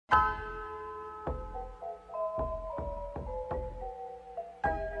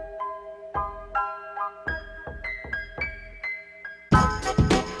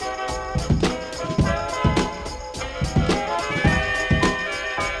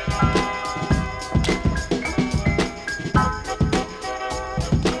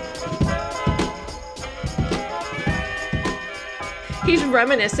He's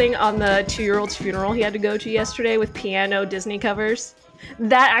reminiscing on the 2-year-old's funeral he had to go to yesterday with piano Disney covers.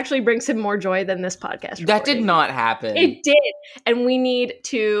 That actually brings him more joy than this podcast recording. That did not happen. It did. And we need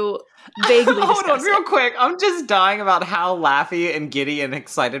to vaguely discuss Hold on, real it. quick. I'm just dying about how laughy and giddy and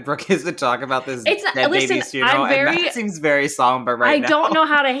excited Brooke is to talk about this dead baby's funeral. And that seems very somber now. I don't know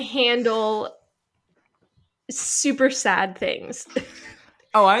how to handle super sad things.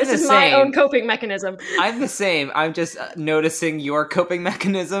 Oh, I'm the same. This is my own coping mechanism. I'm the same. I'm just noticing your coping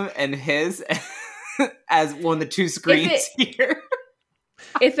mechanism and his as one of the two screens here.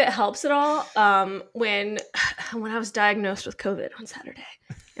 If it helps at all, when I was diagnosed with COVID on Saturday,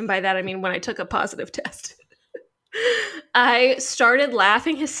 and by that I mean when I took a positive test, I started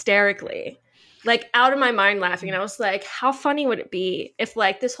laughing hysterically, like out of my mind laughing. And I was like, how funny would it be if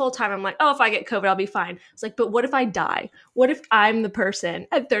like this whole time I'm like, oh, if I get COVID, I'll be fine. It's like, but what if I die? What if I'm the person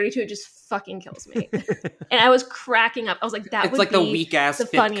at 32 it just fucking kills me? And I was cracking up. I was like, it's like the weak ass the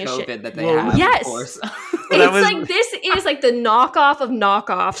funniest COVID shit that they have. Yes. Of course. Like this is like the knockoff of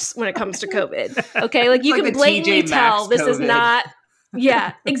knockoffs when it comes to COVID. Okay, like you can blatantly tell this is not.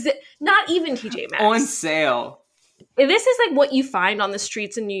 Yeah, not even TJ Maxx on sale. This is like what you find on the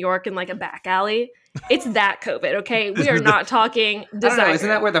streets in New York in like a back alley. It's that COVID, okay? We are not talking designer. I don't know, isn't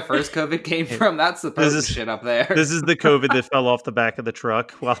that where the first COVID came from? That's the post shit up there. This is the COVID that fell off the back of the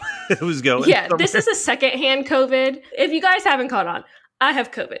truck while it was going. Yeah, somewhere. This is a secondhand COVID. If you guys haven't caught on, I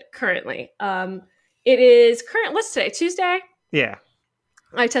have COVID currently. It is current. What's today? Tuesday? Yeah.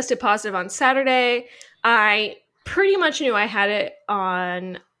 I tested positive on Saturday. I pretty much knew I had it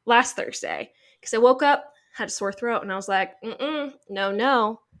on last Thursday because I woke up, had a sore throat, and I was like,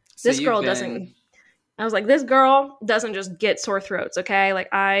 no. This girl doesn't. I was like, this girl doesn't just get sore throats, okay?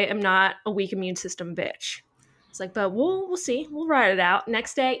 Like, I am not a weak immune system bitch. It's like, but we'll see. We'll ride it out.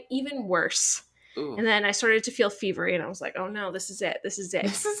 Next day, even worse. Ooh. And then I started to feel fevery, and I was like, oh no, this is it. This is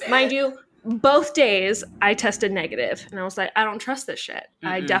it. Mind you, both days I tested negative, and I was like, I don't trust this shit.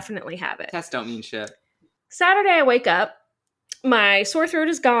 I definitely have it. Tests don't mean shit. Saturday, I wake up. My sore throat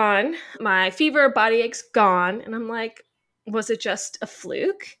is gone. My fever, body ache's gone. And I'm like, was it just a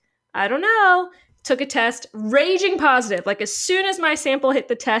fluke? I don't know. Took a test, raging positive. Like as soon as my sample hit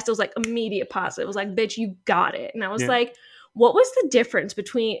the test, it was like immediate positive. It was like, bitch, you got it. And I was like, what was the difference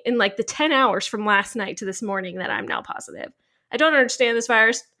between in like the 10 hours from last night to this morning that I'm now positive? I don't understand this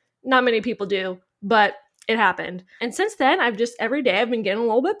virus. Not many people do, but it happened. And since then, every day I've been getting a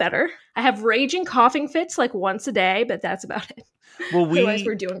little bit better. I have raging coughing fits like once a day, but that's about it. Well, otherwise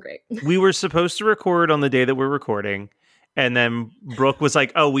we're doing great. We were supposed to record on the day that we're recording. And then Brooke was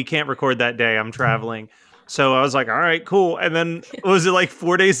like, oh, we can't record that day. I'm traveling. So I was like, all right, cool. And then was it like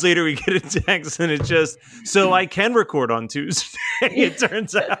 4 days later we get a text and it just, so I can record on Tuesday, it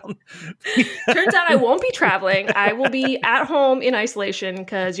turns out. Turns out I won't be traveling. I will be at home in isolation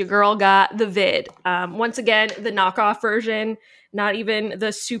because your girl got the vid. Once again, the knockoff version, not even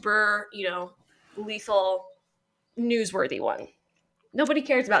the super, lethal, newsworthy one. Nobody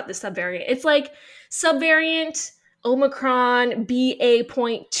cares about this subvariant. It's like subvariant Omicron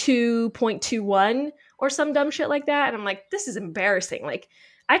BA.2.21 or some dumb shit like that. And I'm like, this is embarrassing. Like,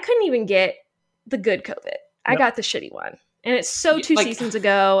 I couldn't even get the good COVID. I got the shitty one. And it's two seasons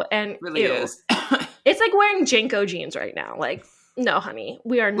ago. And really is. It's like wearing Janko jeans right now. Like, no, honey,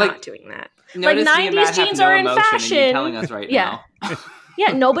 we are not doing that. Like, 90s jeans are in fashion. Telling us right now.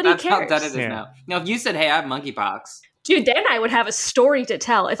 Yeah, nobody That's cares. That's how dead it is now. Now, if you said, hey, I have monkeypox. Dude, then I would have a story to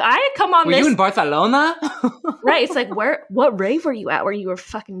tell. If I had come on Were you in Barcelona? Right, it's like, what rave were you at where you were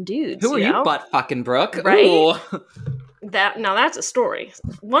fucking dudes? Who are you butt fucking, Brooke? Right? Ooh. Now that's a story.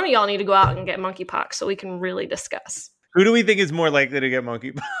 One of y'all need to go out and get monkeypox so we can really discuss. Who do we think is more likely to get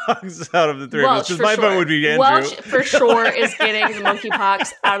monkeypox out of the three of us? Because my vote would be Andrew. Welch for sure is getting the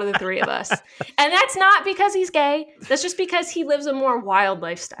monkeypox out of the three of us. And that's not because he's gay. That's just because he lives a more wild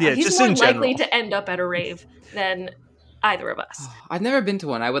lifestyle. Yeah, he's more likely to end up at a rave than either of us. I've never been to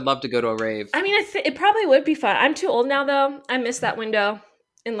one. I would love to go to a rave. I mean, it probably would be fun. I'm too old now, though. I miss that window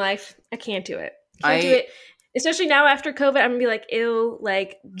in life. I can't do it. Can't do it. Especially now after COVID, I'm going to be like, ew,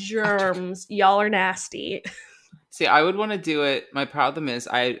 like germs. Y'all are nasty. See, I would want to do it. My problem is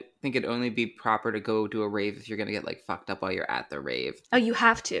I think it'd only be proper to go to a rave if you're going to get like fucked up while you're at the rave. Oh, you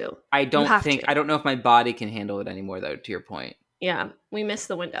have to. I don't know if my body can handle it anymore, though, to your point. Yeah, we miss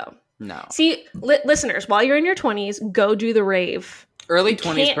the window. No. See, listeners, while you're in your 20s, go do the rave. Early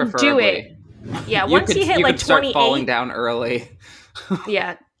 20s, preferably. Do it. Yeah, once you hit like 28. Start falling down early.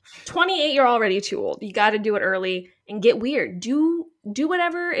 Yeah. 28, you're already too old. You got to do it early and get weird. Do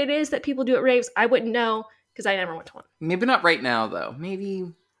whatever it is that people do at raves. I wouldn't know because I never went to one. Maybe not right now, though.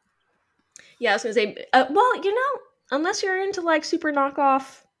 Maybe. Yeah, I was going to say, unless you're into like super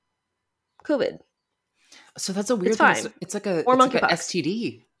knockoff COVID. So that's a weird thing. Fine. It's like a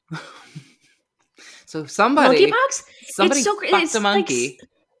STD. So somebody monkeypox. Somebody fucked a monkey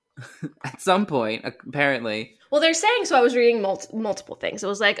at some point, apparently. Well, they're saying, so I was reading multiple things. It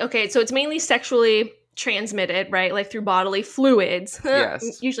was like, okay, so it's mainly sexually transmitted, right? Like through bodily fluids.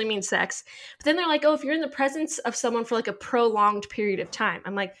 Yes. Usually means sex. But then they're like, oh, if you're in the presence of someone for like a prolonged period of time.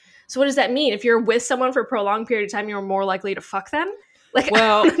 I'm like, so what does that mean? If you're with someone for a prolonged period of time, you're more likely to fuck them? Like,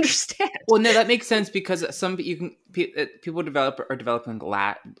 well, I don't understand. Well, no, that makes sense because people are developing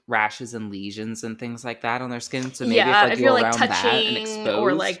rashes and lesions and things like that on their skin. So maybe if you're like touching that and exposed,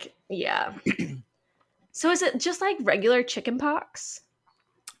 or like So is it just like regular chicken pox?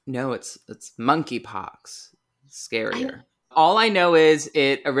 No, it's monkeypox. Scarier. All I know is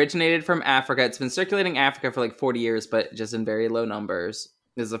it originated from Africa. It's been circulating Africa for like 40 years, but just in very low numbers.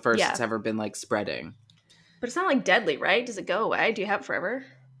 This is the first it's ever been like spreading. But it's not like deadly, right? Does it go away? Do you have it forever?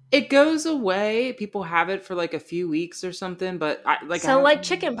 It goes away. People have it for like a few weeks or something, but like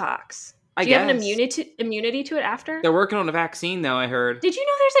chicken pox. Do you have an immunity to it after? They're working on a vaccine, though, I heard. Did you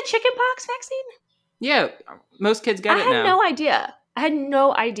know there's a chicken pox vaccine? Yeah, most kids get it now. I had no idea. I had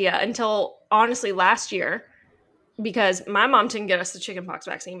no idea until, honestly, last year, because my mom didn't get us the chicken pox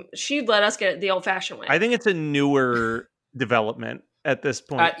vaccine. She let us get it the old-fashioned way. I think it's a newer development at this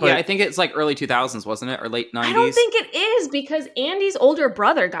point. Yeah, I think it's like early 2000s, wasn't it? Or late 90s? I don't think it is, because Andy's older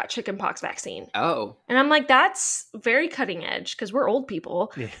brother got chickenpox vaccine. Oh. And I'm like, that's very cutting edge, because we're old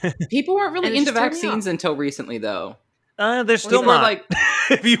people. Yeah. People weren't really into vaccines until recently, though. They're still not. Like,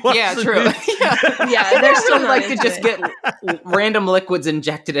 if you watch true. Yeah, they're still not like to just get random liquids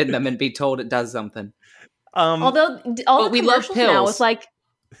injected in them and be told it does something. Although all the we love pills. Now, it's like...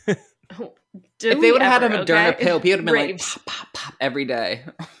 If they would have had a Moderna pill, he would have been like pop, pop, pop every day.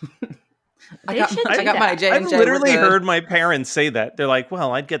 I got my J&J. I've literally heard my parents say that. They're like,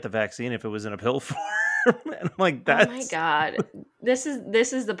 "Well, I'd get the vaccine if it was in a pill form." And I'm like, "That's oh my god, this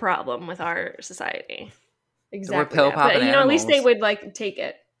is the problem with our society." Exactly. We're pill popping but, animals. At least they would like take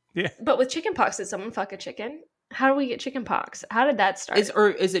it. Yeah. But with chickenpox, did someone fuck a chicken? How do we get chickenpox? How did that start?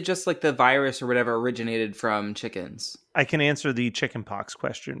 Is it just like the virus or whatever originated from chickens? I can answer the chickenpox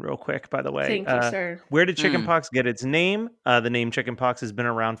question real quick, by the way. Thank you, sir. Where did chickenpox get its name? The name chickenpox has been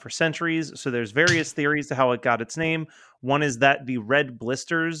around for centuries, so there's various theories to how it got its name. One is that the red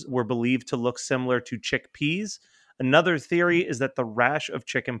blisters were believed to look similar to chickpeas. Another theory is that the rash of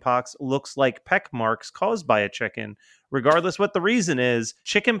chickenpox looks like peck marks caused by a chicken. Regardless what the reason is,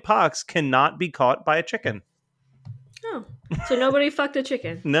 chickenpox cannot be caught by a chicken. Oh, so nobody fucked a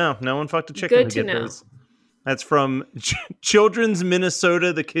chicken? No one fucked a chicken. Good to know. Those. That's from Children's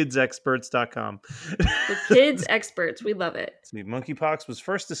Minnesota, thekidsexperts.com. The kids experts. We love it. Monkeypox was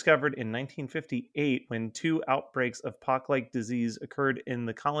first discovered in 1958 when 2 outbreaks of pox-like disease occurred in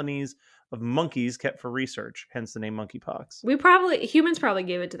the colonies of monkeys kept for research, hence the name monkeypox. Humans probably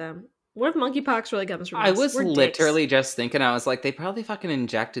gave it to them. What if monkeypox really comes from us? I was literally just thinking, I was like, they probably fucking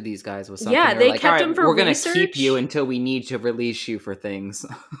injected these guys with something. Yeah, they kept them for we're research. We're going to keep you until we need to release you for things.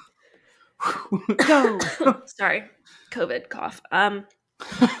 Go. Sorry. COVID cough.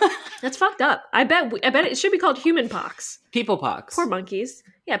 That's fucked up. I bet it should be called human pox. People pox. Poor monkeys.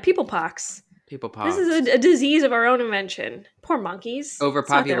 Yeah, people pox. People pox. This is a disease of our own invention. Poor monkeys.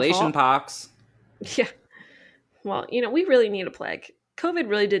 Overpopulation pox. Yeah. Well, we really need a plague. COVID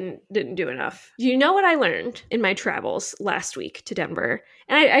really didn't do enough. You know what I learned in my travels last week to Denver?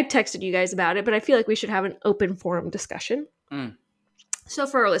 And I texted you guys about it, but I feel like we should have an open forum discussion. So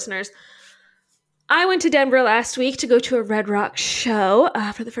for our listeners, I went to Denver last week to go to a Red Rock show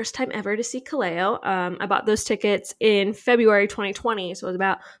for the first time ever to see Kaleo. I bought those tickets in February 2020, so it was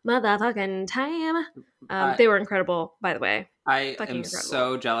about motherfucking time. They were incredible, by the way. I am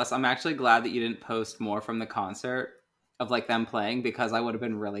so jealous. I'm actually glad that you didn't post more from the concert of like them playing, because I would have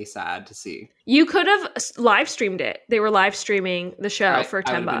been really sad to see. You could have live streamed it. They were live streaming the show for $10.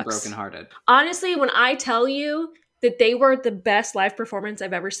 I would have been brokenhearted. Honestly, when I tell you that they were the best live performance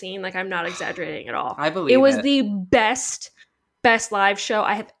I've ever seen, like I'm not exaggerating at all. I believe it was the best live show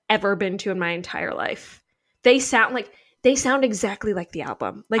I have ever been to in my entire life. They sound exactly like the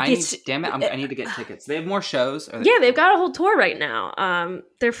album. Like I need to get tickets. They have more shows. Yeah, they've got a whole tour right now.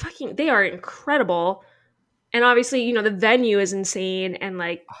 They are incredible. And obviously, the venue is insane. And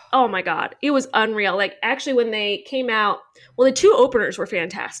like, oh my God, it was unreal. Like actually when they came out, well, the 2 openers were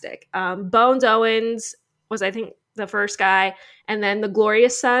fantastic. Bones Owens was, I think, the first guy. And then the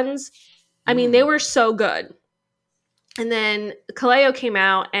Glorious Sons. I mean, they were so good. And then Kaleo came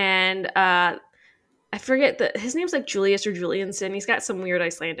out and I forget his name's like Julius or Julianson. He's got some weird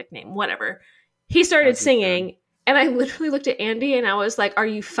Icelandic name, whatever. He started singing. And I literally looked at Andy and I was like, are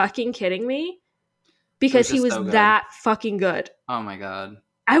you fucking kidding me? Because he was so good. that fucking good. Oh my God.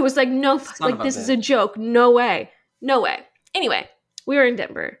 I was like, no, Son of a this is a bitch. joke. No way. No way. Anyway, we were in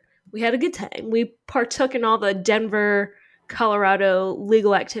Denver. We had a good time. We partook in all the Denver, Colorado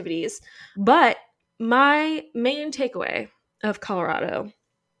legal activities. But my main takeaway of Colorado,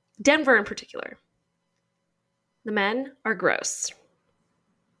 Denver in particular, the men are gross.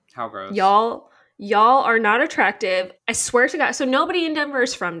 How gross. Y'all are not attractive. I swear to God. So nobody in Denver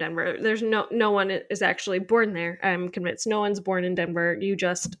is from Denver. There's no one is actually born there. I'm convinced no one's born in Denver. You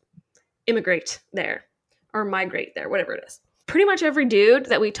just immigrate there or migrate there, whatever it is. Pretty much every dude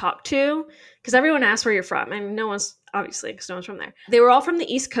that we talked to, because everyone asks where you're from, and no one's obviously because no one's from there. They were all from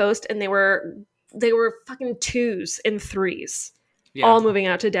the East Coast, and they were fucking 2s and 3s, all moving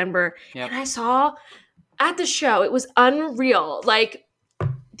out to Denver. Yep. And I saw at the show, it was unreal. Like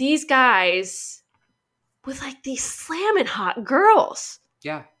these guys with like these slamming hot girls.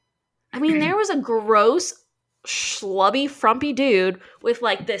 Yeah. I mean, there was a gross, schlubby, frumpy dude with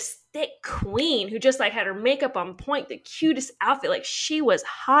like this thick queen who just like had her makeup on point, the cutest outfit. Like she was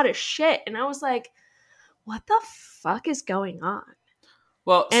hot as shit. And I was like, what the fuck is going on?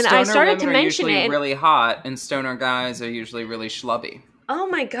 Well, and stoner I started to women are mention usually it. really hot, and stoner guys are usually really schlubby. Oh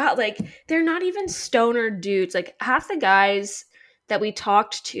my God. Like they're not even stoner dudes. Like half the guys that we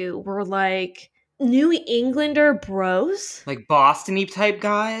talked to were like New Englander bros. Like Boston-y type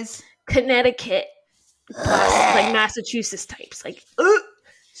guys? Connecticut, like Massachusetts types. Like,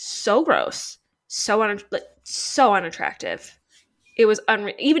 so gross. So unattractive. It was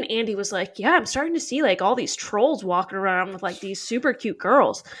unreal. Even Andy was like, yeah, I'm starting to see like all these trolls walking around with like these super cute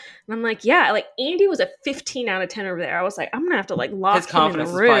girls. And I'm like, yeah, like Andy was a 15 out of 10 over there. I was like, I'm going to have to like lock his him confidence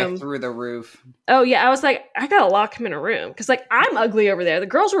in a room. is probably through the roof. Oh yeah. I was like, I got to lock him in a room. Cause like I'm ugly over there. The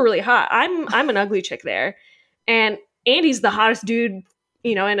girls were really hot. I'm an ugly chick there. And Andy's the hottest dude,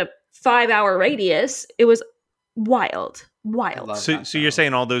 in a 5-hour radius. It was wild. So you're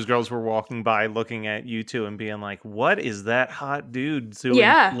saying all those girls were walking by looking at you two and being like, what is that hot dude doing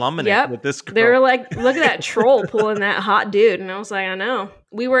slumming it with this girl? They were like, look at that troll pulling that hot dude. And I was like, I know.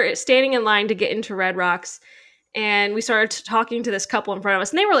 We were standing in line to get into Red Rocks, and we started talking to this couple in front of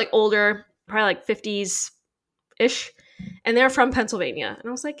us. And they were like older, probably like 50s-ish. And they're from Pennsylvania. And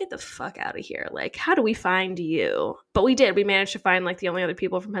I was like, get the fuck out of here. Like, how do we find you? But we did. We managed to find like the only other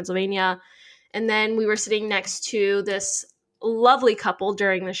people from Pennsylvania. And then we were sitting next to this lovely couple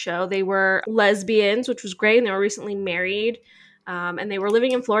during the show. They were lesbians, which was great. And they were recently married. And they were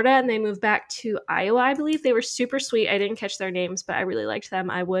living in Florida, and they moved back to Iowa, I believe. They were super sweet. I didn't catch their names, but I really liked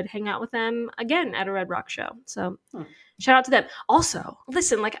them. I would hang out with them again at a Red Rock show. So shout out to them. Also,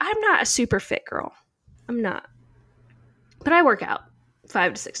 listen, like I'm not a super fit girl. I'm not. But I work out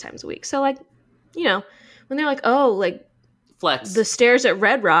 5 to 6 times a week. So like, when they're like, oh, like flex the stairs at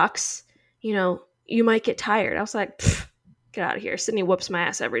Red Rocks, you might get tired. I was like, get out of here. Sydney whoops my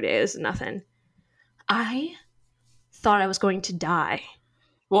ass every day. This is nothing. I thought I was going to die.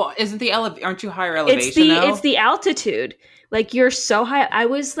 Well, aren't you higher elevation now? It's the altitude. Like you're so high. I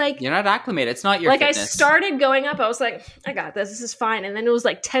was like, you're not acclimated. It's not your fitness. I started going up. I was like, I got this. This is fine. And then it was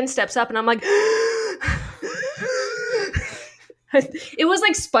like 10 steps up, and I'm like, it was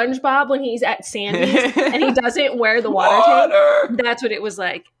like SpongeBob when he's at Sandy's and he doesn't wear the water tank. That's what it was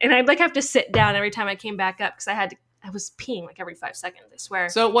like. And I'd like have to sit down every time I came back up because I was peeing like every 5 seconds, I swear.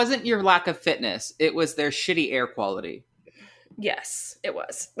 So it wasn't your lack of fitness. It was their shitty air quality. Yes, it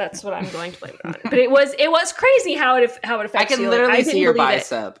was. That's what I'm going to blame it on. But it was crazy how it affects you. I can literally see your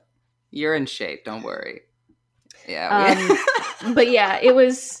bicep. You're in shape. Don't worry. Yeah. But yeah, it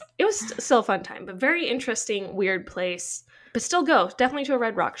was still a fun time, but very interesting, weird place. But still go. Definitely to a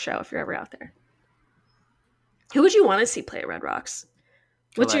Red Rocks show if you're ever out there. Who would you want to see play at Red Rocks?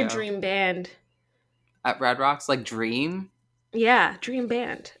 What's your dream band? At Red Rocks? Like Dream? Yeah, dream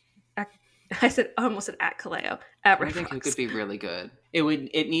band. I almost said at Kaleo. At Red Rocks. I think who could be really good.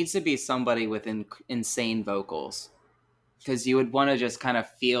 It needs to be somebody with insane vocals. Because you would want to just kind of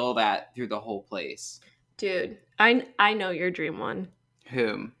feel that through the whole place. Dude, I know your dream one.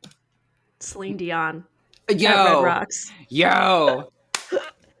 Whom? Celine Dion. Yo, at Red Rocks. Yo,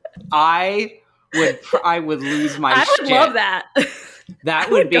 I would lose my shit. I would love that.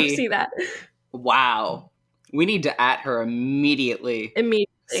 That would be. Go see that. Wow, we need to at her immediately.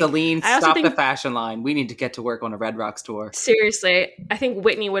 Celine, stop the fashion line. We need to get to work on a Red Rocks tour. Seriously, I think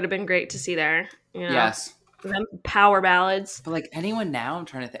Whitney would have been great to see there. Yes. Them power ballads. But like anyone now, I'm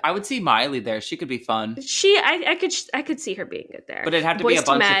trying to think. I would see Miley there. She could be fun. I could see her being good there. But it'd have to be a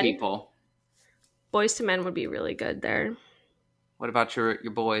bunch of people. Boys to Men would be really good there. What about your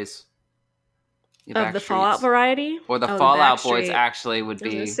boys? Of the Fallout variety? Or the Fallout Boys actually would be. I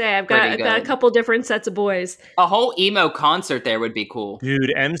was gonna say, I've got a couple different sets of boys. A whole emo concert there would be cool.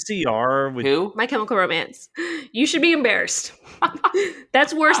 Dude, MCR with who? My Chemical Romance. You should be embarrassed.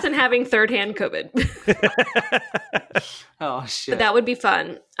 That's worse than having third-hand COVID. Oh shit! But that would be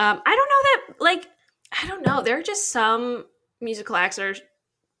fun. I don't know. There are just some musical acts that are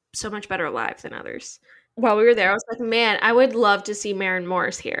so much better live than others. While we were there, I was like, man, I would love to see Maren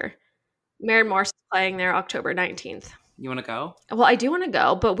Morris here. Maren Morris is playing there October 19th. You want to go? Well, I do want to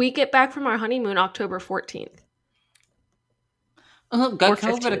go, but we get back from our honeymoon October 14th. Oh, got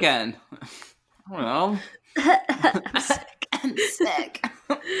COVID again. I don't know. I'm sick.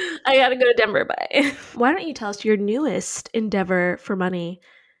 I gotta go to Denver, bye. Why don't you tell us your newest endeavor for money?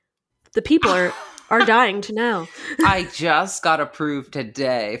 The people are dying to know. I just got approved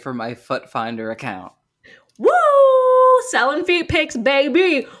today for my Foot Finder account. Woo! Selling feet pics,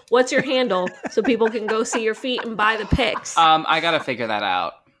 baby. What's your handle so people can go see your feet and buy the pics? I gotta figure that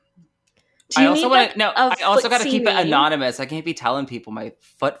out. I also gotta keep it anonymous. I can't be telling people my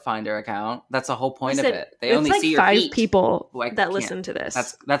Foot Finder account. That's the whole point of it. They only see your feet. It's like 5 people that listen to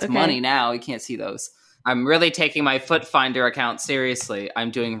this. That's okay. Money now. You can't see those. I'm really taking my Foot Finder account seriously. I'm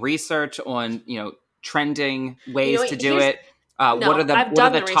doing research on, trending ways to do it. What are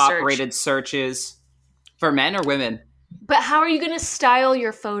the top rated searches for men or women? But how are you going to style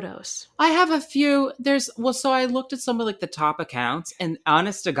your photos? I have a few. So I looked at some of the top accounts, and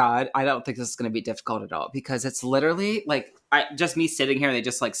honest to God, I don't think this is going to be difficult at all because it's literally just me sitting here and they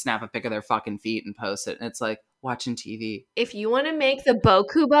just snap a pic of their fucking feet and post it. And it's like watching TV. If you want to make the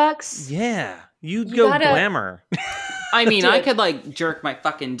Boku bucks. Yeah, you go glamour. I mean, I could jerk my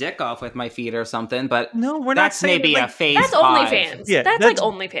fucking dick off with my feet or something, but no, we're not. That's maybe a phase. That's 5. OnlyFans. Yeah, that's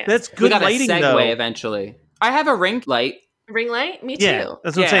OnlyFans. That's good we got lighting, a segue though. Eventually. I have a ring light. Ring light? Me too. Yeah,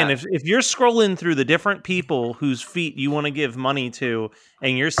 that's what I'm saying. If you're scrolling through the different people whose feet you want to give money to,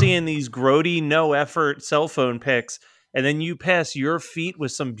 and you're seeing these grody, no effort cell phone pics, and then you pass your feet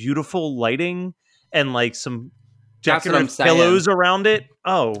with some beautiful lighting and some decorative pillows around it.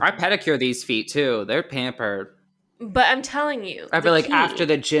 Oh, I pedicure these feet too. They're pampered. But I'm telling you, I'd be after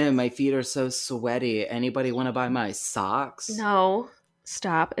the gym, my feet are so sweaty. Anybody want to buy my socks? No.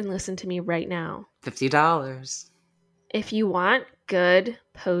 Stop and listen to me right now. $50. If you want good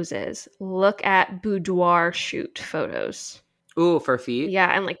poses, look at boudoir shoot photos. Ooh, for feet?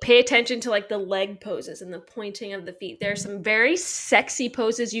 Yeah, and pay attention to the leg poses and the pointing of the feet. There's some very sexy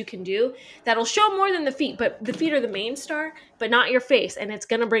poses you can do that'll show more than the feet, but the feet are the main star, but not your face, and it's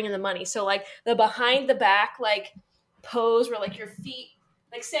gonna bring in the money. So the behind the back pose where your feet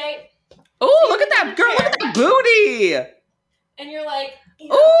say, oh, look at that girl, look at that booty. And you're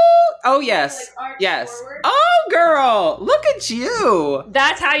oh yes. Yes. Forward. Oh girl, look at you.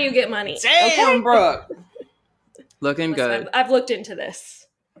 That's how you get money. Damn, okay? Brooke. Looking Listen, good. I've looked into this.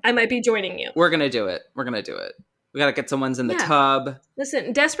 I might be joining you. We're gonna do it. We gotta get someone's in the tub.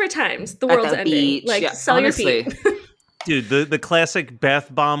 Listen, desperate times. The world's ending. Beach. Sell honestly. Your feet. Dude, the classic bath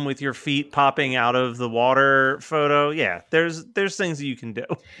bomb with your feet popping out of the water photo. Yeah, there's things that you can do.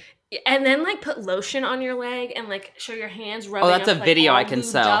 And then put lotion on your leg and show your hands rubbing. Oh, that's a video I can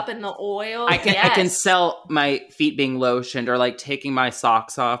sell. Up in the oil. I can sell my feet being lotioned or taking my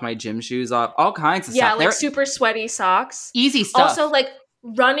socks off, my gym shoes off, all kinds of stuff. Yeah, super sweaty socks. Easy stuff. Also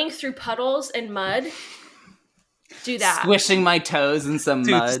running through puddles and mud. Do that. Swishing my toes in some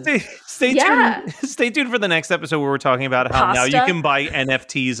mud. Stay tuned. Stay tuned for the next episode where we're talking about how now you can buy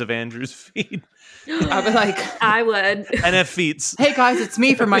NFTs of Andrew's feet. I'll be I would. NF feets. Hey guys, it's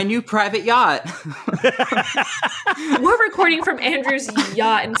me for my new private yacht. We're recording from Andrew's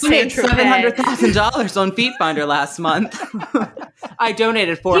yacht in San Tropez. $700,000 on Feet Finder last month. I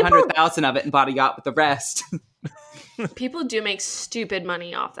donated $400,000 of it and bought a yacht with the rest. People do make stupid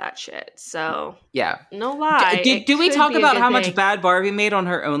money off that shit. So yeah, no lie. Do we talk about how much Bad Barbie made on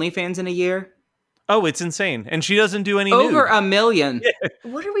her OnlyFans in a year? Oh, it's insane. And she doesn't do any over $1 million. Yeah.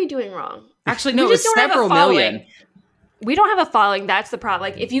 What are we doing wrong? Actually, no, it's several million. We don't have a following. That's the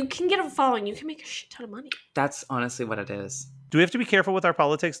problem. If you can get a following, you can make a shit ton of money. That's honestly what it is. Do we have to be careful with our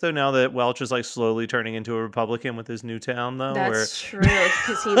politics, though, now that Welch is slowly turning into a Republican with his new town, though? That's true,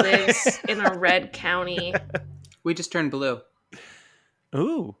 because he lives in a red county. We just turned blue.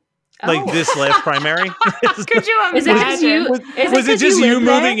 Ooh. This last primary? Could you imagine? Was it just you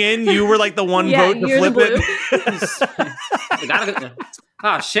moving in? You were the one vote to flip it? We gotta go.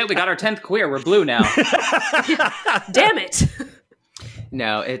 Oh shit, we got our 10th queer. We're blue now. Damn it.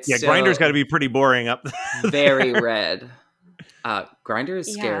 No, it's Grindr's got to be pretty boring up there. Very red. Grindr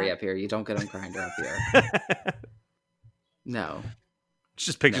is scary up here. You don't get on Grindr up here. No.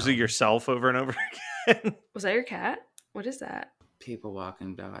 Just pictures of yourself over and over again. Was that your cat? What is that? People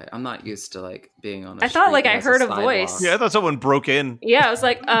walking by. I'm not used to like being on. I thought like I heard a voice. Yeah, I thought someone broke in. Yeah, I was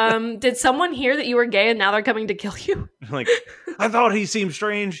like, did someone hear that you were gay and now they're coming to kill you? Like, I thought he seemed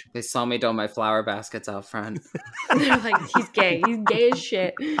strange. They saw me doing my flower baskets out front. They're like, he's gay. He's gay as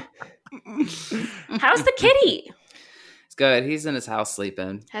shit. How's the kitty? It's good. He's in his house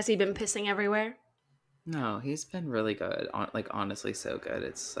sleeping. Has he been pissing everywhere? No, he's been really good. Like, honestly, so good.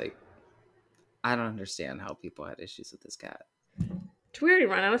 It's like, I don't understand how people had issues with this cat. Did we already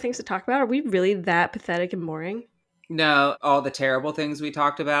run out of things to talk about? Are we really that pathetic and boring? No, all the terrible things we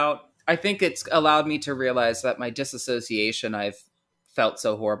talked about. I think it's allowed me to realize that my disassociation I've felt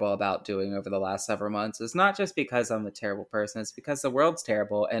so horrible about doing over the last several months is not just because I'm a terrible person. It's because the world's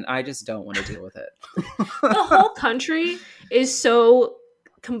terrible and I just don't want to deal with it. The whole country is so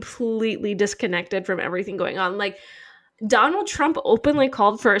completely disconnected from everything going on. Like, Donald Trump openly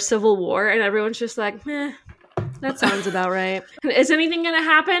called for a civil war and everyone's just like, that sounds about right. Is anything going to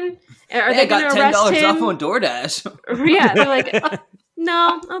happen? Are they going to arrest him? $10 off on DoorDash. Yeah, they're like,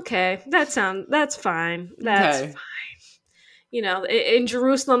 no, okay, that's fine. That's fine. You know, in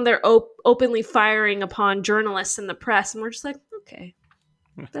Jerusalem, they're openly firing upon journalists and the press, and we're just like, okay,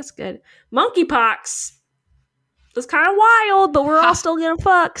 that's good. Monkeypox was kind of wild, but we're all still gonna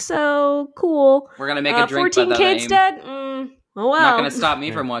fuck, so cool. We're gonna make a drink. 14 kids dead. Oh well. Not gonna stop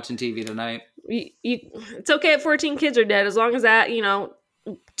me from watching TV tonight. It's okay if 14 kids are dead, as long as that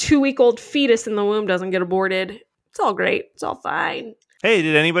 2-week-old fetus in the womb doesn't get aborted. It's all great. It's all fine. Hey,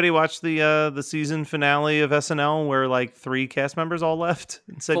 did anybody watch the season finale of SNL where like 3 cast members all left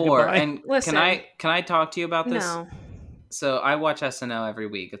and said 4. goodbye? And listen, can I talk to you about this? No. So I watch SNL every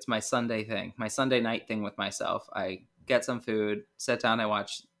week. It's my Sunday thing, my Sunday night thing with myself. I get some food, sit down, I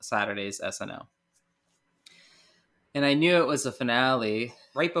watch Saturday's SNL. And I knew it was a finale.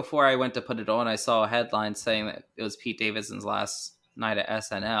 Right before I went to put it on, I saw a headline saying that it was Pete Davidson's last night at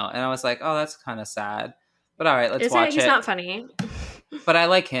SNL. And I was like, oh, that's kind of sad. But all right, let's watch it. He's not funny. But I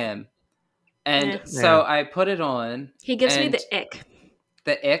like him. And so I put it on. He gives me the ick.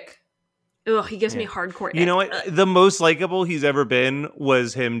 The ick? Ugh, he gives me hardcore ick. You know what? The most likable he's ever been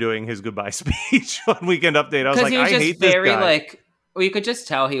was him doing his goodbye speech on Weekend Update. I was like, I hate this guy. Well, you could just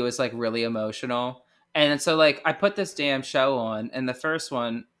tell he was like really emotional. And so like I put this damn show on, and the first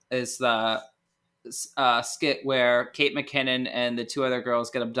one is the skit where Kate McKinnon and the 2 other girls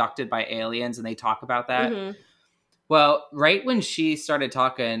get abducted by aliens, and they talk about that. Mm-hmm. Well, right when she started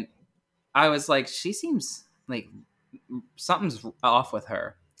talking, I was like, she seems like something's off with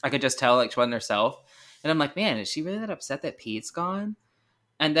her. I could just tell like she wasn't herself. And I'm like, man, is she really that upset that Pete's gone?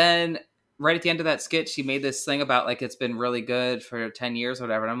 And then right at the end of that skit, she made this thing about like it's been really good for 10 years or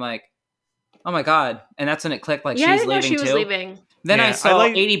whatever. And I'm like, oh my God. And that's when it clicked, like she's leaving too. Yeah, I didn't know she was leaving. Then I saw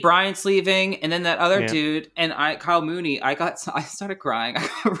 80 Bryant's leaving, and then that other dude, and Kyle Mooney. I started crying. I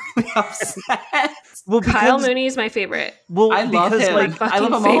got really upset. Well, Kyle Mooney is my favorite. Well, I love him. Like, I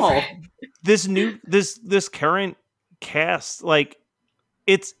love them all. This current cast, like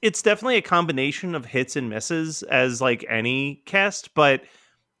it's definitely a combination of hits and misses, as like any cast. But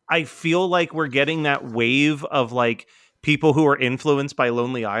I feel like we're getting that wave of like people who are influenced by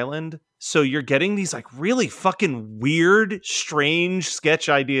Lonely Island. So you're getting these like really fucking weird, strange sketch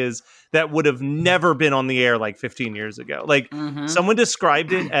ideas that would have never been on the air like 15 years ago. Like someone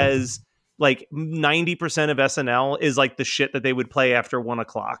described it as like 90% of SNL is like the shit that they would play after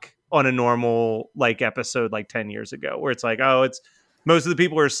 1:00 on a normal like episode like 10 years ago, where it's like, oh, it's most of the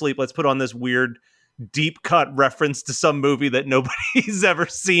people are asleep. Let's put on this weird deep cut reference to some movie that nobody's ever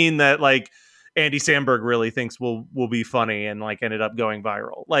seen that like Andy Samberg really thinks will be funny and like ended up going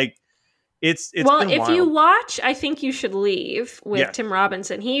viral. Like, It's well, if wild. You watch I Think You Should Leave with Tim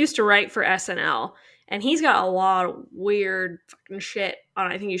Robinson, he used to write for SNL, and he's got a lot of weird fucking shit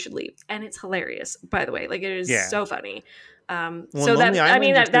on I Think You Should Leave, and it's hilarious, by the way. Like, it is so funny. So that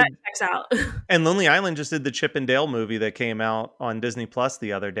that checks out. And Lonely Island just did the Chip and Dale movie that came out on Disney Plus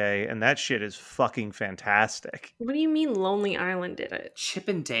the other day, and that shit is fucking fantastic. What do you mean Lonely Island did it? Chip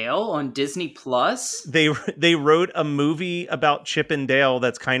and Dale on Disney Plus? They wrote a movie about Chip and Dale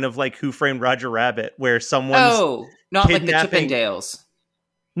that's kind of like Who Framed Roger Rabbit, where someone's not like the Chip and Dales.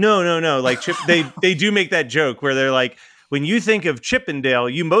 No. Like Chip, they do make that joke where they're like, when you think of Chip and Dale,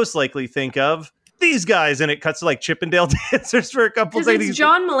 you most likely think of these guys, and it cuts to like Chip and Dale dancers for a couple seconds. It's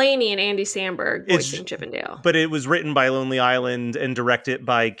John Mulaney and Andy Samberg voicing Chip and Dale. But it was written by Lonely Island and directed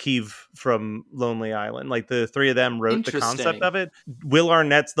by Keeve from Lonely Island. Like the 3 of them wrote the concept of it. Will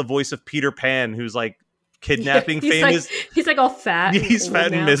Arnett's the voice of Peter Pan, who's like kidnapping he's famous. he's like all fat. He's and fat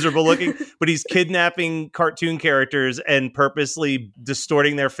old and now. miserable looking, but he's kidnapping cartoon characters and purposely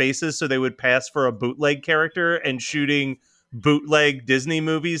distorting their faces so they would pass for a bootleg character and shooting bootleg Disney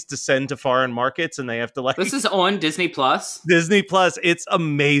movies to send to foreign markets, and they have to like This is on Disney Plus. Disney Plus. It's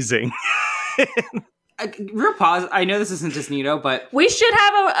amazing. Real pause. I know this isn't Disneydo, but We should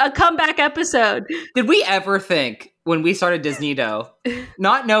have a comeback episode. did we ever think when we started Disneydo,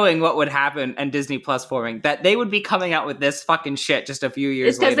 not knowing what would happen and Disney Plus forming, that they would be coming out with this fucking shit just a few years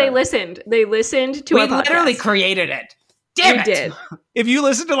It's because later? they listened. They listened to We our podcast. literally created it. Damn We it! did. If you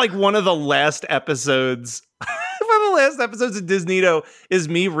listen to like one of the last episodes, one of the last episodes of Disneydo is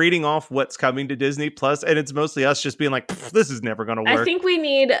me reading off what's coming to Disney Plus, and it's mostly us just being like, "This is never going to work." I think we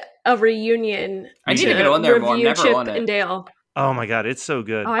need a reunion. I need to get on there more. I'm review never Chip on it. and Dale. Oh my god, it's so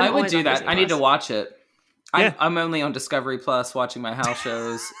good. Oh, I'm I would always do on that. Disney I need to Plus. watch it. Yeah. I'm only on Discovery Plus watching my house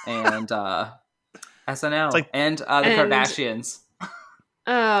shows and SNL like- and the And- Kardashians.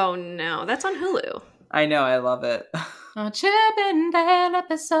 Oh no, that's on Hulu. I know, I love it. A Chip and Dale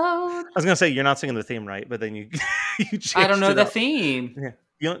episode. I was gonna say you're not singing the theme right, but then you you I don't changed know it the up. theme. Yeah,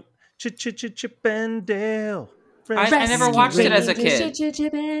 you don't Chip and Dale. I never watched it as a kid.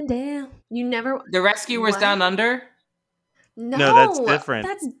 Chip and Dale. You never. The Rescuers What? Down Under? No, that's different.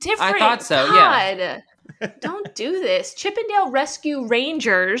 That's different. I thought so, yeah. God. Don't do this. Chip and Dale Rescue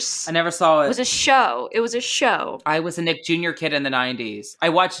Rangers I never saw it. was a show. It was a show. I was a Nick Jr. kid in the 90s. I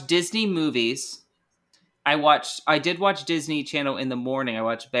watched Disney movies. I did watch Disney Channel in the morning. I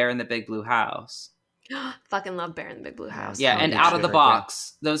watched Bear in the Big Blue House. Fucking love Bear in the Big Blue House. Yeah, Oh, and yeah, Out of the right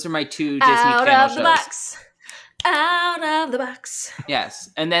Box. Those are my two Disney Out Channel of shows. the box. Out of the box. Yes.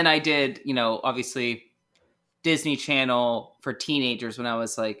 And then I did, obviously Disney Channel for teenagers when I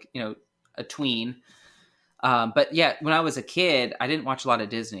was like, a tween. But yeah, when I was a kid, I didn't watch a lot of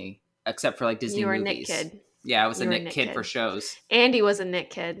Disney except for like Disney You were a movies. Nick kid. Yeah, I was a You were a Nick Nick kid kid. for shows. Andy was a Nick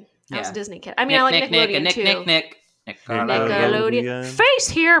kid. I was a Yeah. Disney kid. I mean, I like Nick, Nickelodeon Nick, too. Nick. Nickelodeon. Face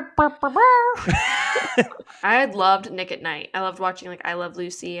here. Brr, brr, brr. I loved Nick at Night. I loved watching like I Love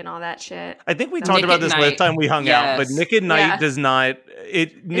Lucy and all that shit. I think we Nick talked about at this Night. last time we hung out, but Yes. Nick at Night Yeah. does not. Nick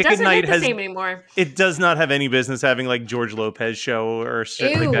It at doesn't Night hit the has. same anymore. It does not have any business having like George Lopez show or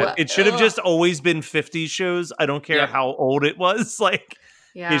shit like Ew. that. It should have Ugh. just always been 50s shows. I don't care Yep. how old it was. Like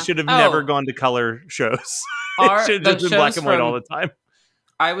Yeah. it should have Oh. never gone to color shows. Are It should have the just been black shows and white from- all the time.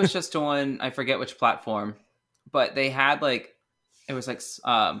 I was just on, I forget which platform, but they had like, it was like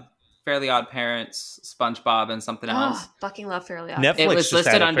Fairly Odd Parents, SpongeBob, and something else. Oh, fucking love Fairly Odd. Netflix was just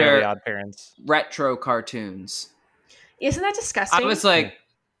listed had a under- Fairly Odd Parents. Retro cartoons. Isn't that disgusting? I was like,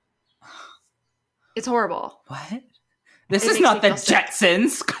 it's horrible, what? This It is makes not me the feel sick.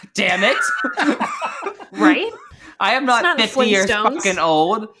 Jetsons. God damn it. right? I am not not the 50 years Flintstones. fucking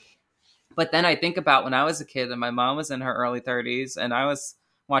old. But then I think about when I was a kid and my mom was in her early 30s and I was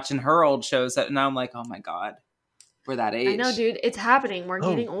watching her old shows and now I'm like, oh my God, we're that age. I know, dude. It's happening. We're Oh.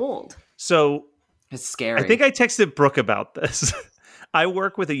 getting old. So It's scary. I think I texted Brooke about this. I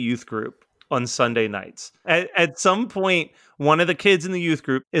work with a youth group on Sunday nights. At some point, one of the kids in the youth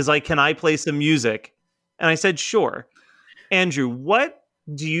group is like, "Can I play some music?" And I said, "Sure." Andrew, what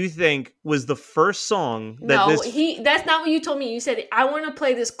do you think was the first song that No, this? that's not what you told me. You said, I want to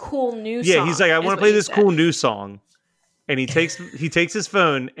play this cool new song. Yeah, he's like, "I is want what to play you this said. cool new song," and he takes his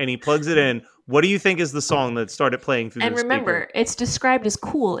phone and he plugs it in. What do you think is the song that started playing through And the remember, speaker? it's described as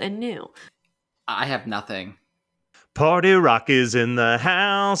cool and new. I have nothing. Party rock is in the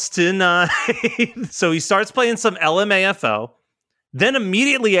house tonight. So he starts playing some LMAFO. Then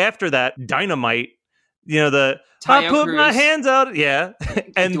immediately after that, Dynamite. I Tayo put my Cruz. hands out. Yeah.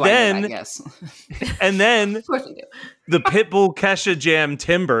 And Do I know then that? Yes. and then Of course we do. the Pitbull Kesha jam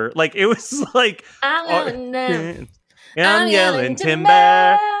Timber. Like it was like I'm yelling I'm now. yelling Timber.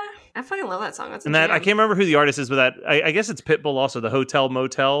 I fucking love that song. That's a And that jam. I can't remember who the artist is, but that I guess it's Pitbull also, the Hotel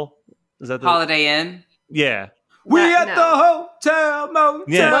Motel. Is that the Holiday Inn. Yeah. We That- at no. the hotel, motel,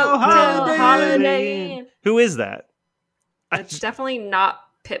 Yeah. Motel, holiday, Holiday Inn. Inn. Who is that? It's definitely not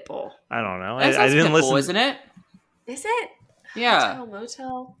Pitbull. I don't know. That I sounds didn't Pitbull, listen. isn't it? Is it? Yeah. Hotel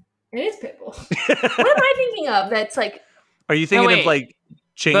Motel. It is Pitbull. What am I thinking of? That's like Are you thinking Oh, of wait. like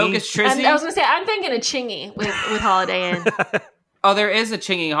Chingy? Bogus Trizzy. I was gonna say I'm thinking of Chingy with Holiday Inn. Oh, there is a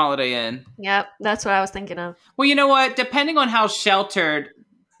Chingy Holiday Inn. Yep, that's what I was thinking of. Well, you know what? Depending on how sheltered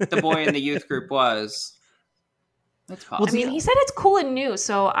the boy in the youth group was, that's possible. I mean, he said it's cool and new,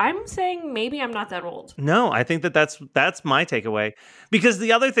 so I'm saying maybe I'm not that old. No, I think that's my takeaway. Because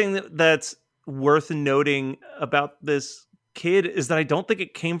the other thing that's worth noting about this kid is that I don't think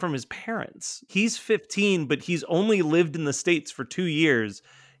it came from his parents. He's 15, but he's only lived in the States for 2 years.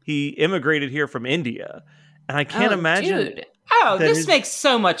 he immigrated here from India. And I can't imagine. Dude. Oh, that this makes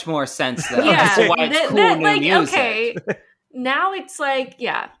so much more sense though. Yeah, As to why it's cool new music. Okay, now it's like,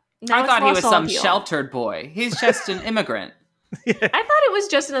 yeah. Now I it's thought he was lost all some appeal. sheltered boy. He's just an immigrant. I thought it was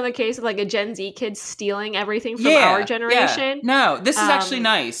just another case of like a Gen Z kid stealing everything from our generation. No, this is actually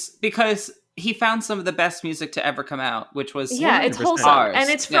nice because he found some of the best music to ever come out, which was it's wholesome, ours. and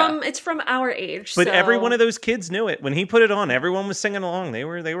it's from our age. But so. every one of those kids knew it. When he put it on, everyone was singing along. They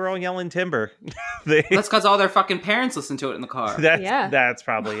were all yelling timber. That's because all their fucking parents listened to it in the car. That's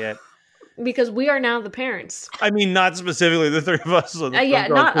probably it. Because we are now the parents. I mean, not specifically the three of us.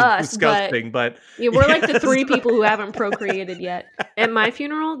 Not us, disgusting, but we're like the three people who haven't procreated yet. At my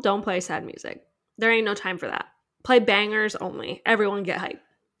funeral, don't play sad music. There ain't no time for that. Play bangers only. Everyone get hype.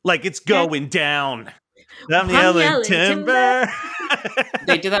 Like it's going down. I'm yelling timber.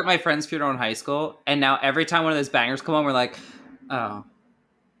 They did that at my friend's funeral in high school, and now every time one of those bangers come on, we're like, oh.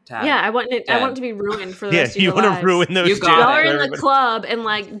 Dad. Yeah, I want it to be ruined for the rest of your lives. You want to ruin those. Y'all are in the club, and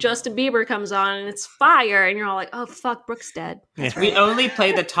like Justin Bieber comes on, and it's fire, and you're all like, "Oh fuck, Brooke's dead." Right. We only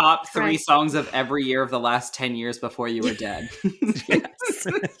play the top 3 songs of every year of the last 10 years before you were dead.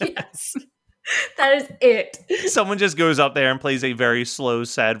 Yes. That is it. Someone just goes up there and plays a very slow,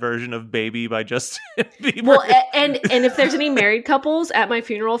 sad version of "Baby" by Justin Bieber. Well, and if there's any married couples at my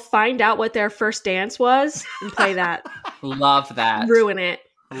funeral, find out what their first dance was and play that. Love that. Ruin it.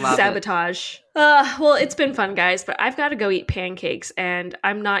 Love Sabotage. Well, it's been fun, guys, but I've got to go eat pancakes, and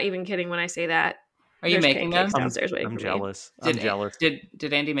I'm not even kidding when I say that. Are you making them? Downstairs waiting I'm for jealous. Me. I'm jealous.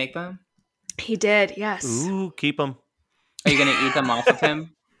 Did Andy make them? He did, yes. Ooh, keep them. Are you going to eat them off of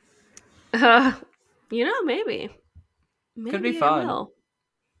him? Maybe. Could be fun.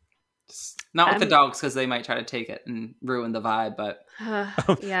 Not with the dogs, because they might try to take it and ruin the vibe, but...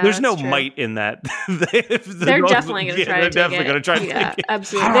 There's no might in that. They're definitely going to try to take it. They're definitely going to try to take it.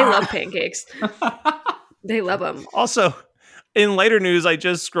 Absolutely. They love pancakes. They love them. Also, in later news, I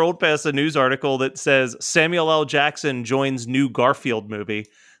just scrolled past a news article that says Samuel L. Jackson joins new Garfield movie.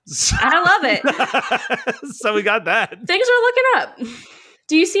 So, I love it. So we got that. Things are looking up.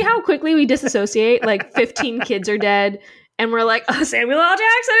 Do you see how quickly we disassociate? Like 15 kids are dead. And we're like, oh, Samuel L.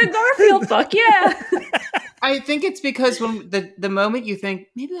 Jackson and Garfield, fuck yeah. I think it's because when the moment you think,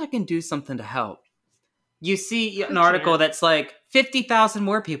 maybe I can do something to help, you see an article that's like, 50,000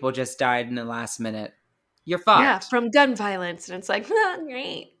 more people just died in the last minute. You're fucked. Yeah, from gun violence. And it's like, oh,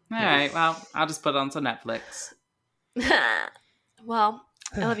 great. All right, well, I'll just put it on to Netflix. Well,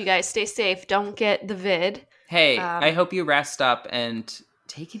 I love you guys. Stay safe. Don't get the vid. Hey, I hope you rest up and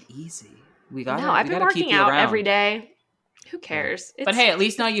take it easy. I've been working out every day. Who cares? But hey, at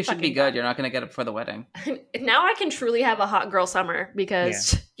least now you should be good. You're not going to get up for the wedding. Now I can truly have a hot girl summer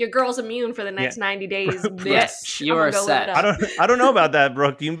because your girl's immune for the next 90 days. Yes, you are set. I don't know about that,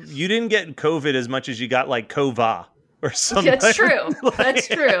 Brooke. You didn't get COVID as much as you got like Kova or something. That's true. That's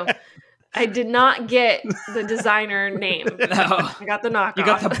true. I did not get the designer name. No. I got the knockoff. You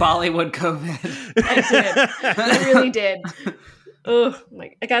got the Bollywood COVID. I did. I really did. Oh,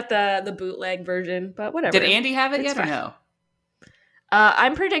 I got the bootleg version, but whatever. Did Andy have it yet or no?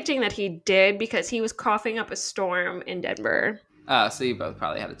 I'm predicting that he did because he was coughing up a storm in Denver. Oh, so you both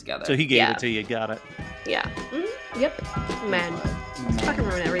probably had it together. So he gave it to you. Got it. Yeah. Yep. Man. Fucking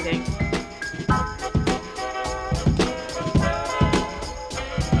ruin everything.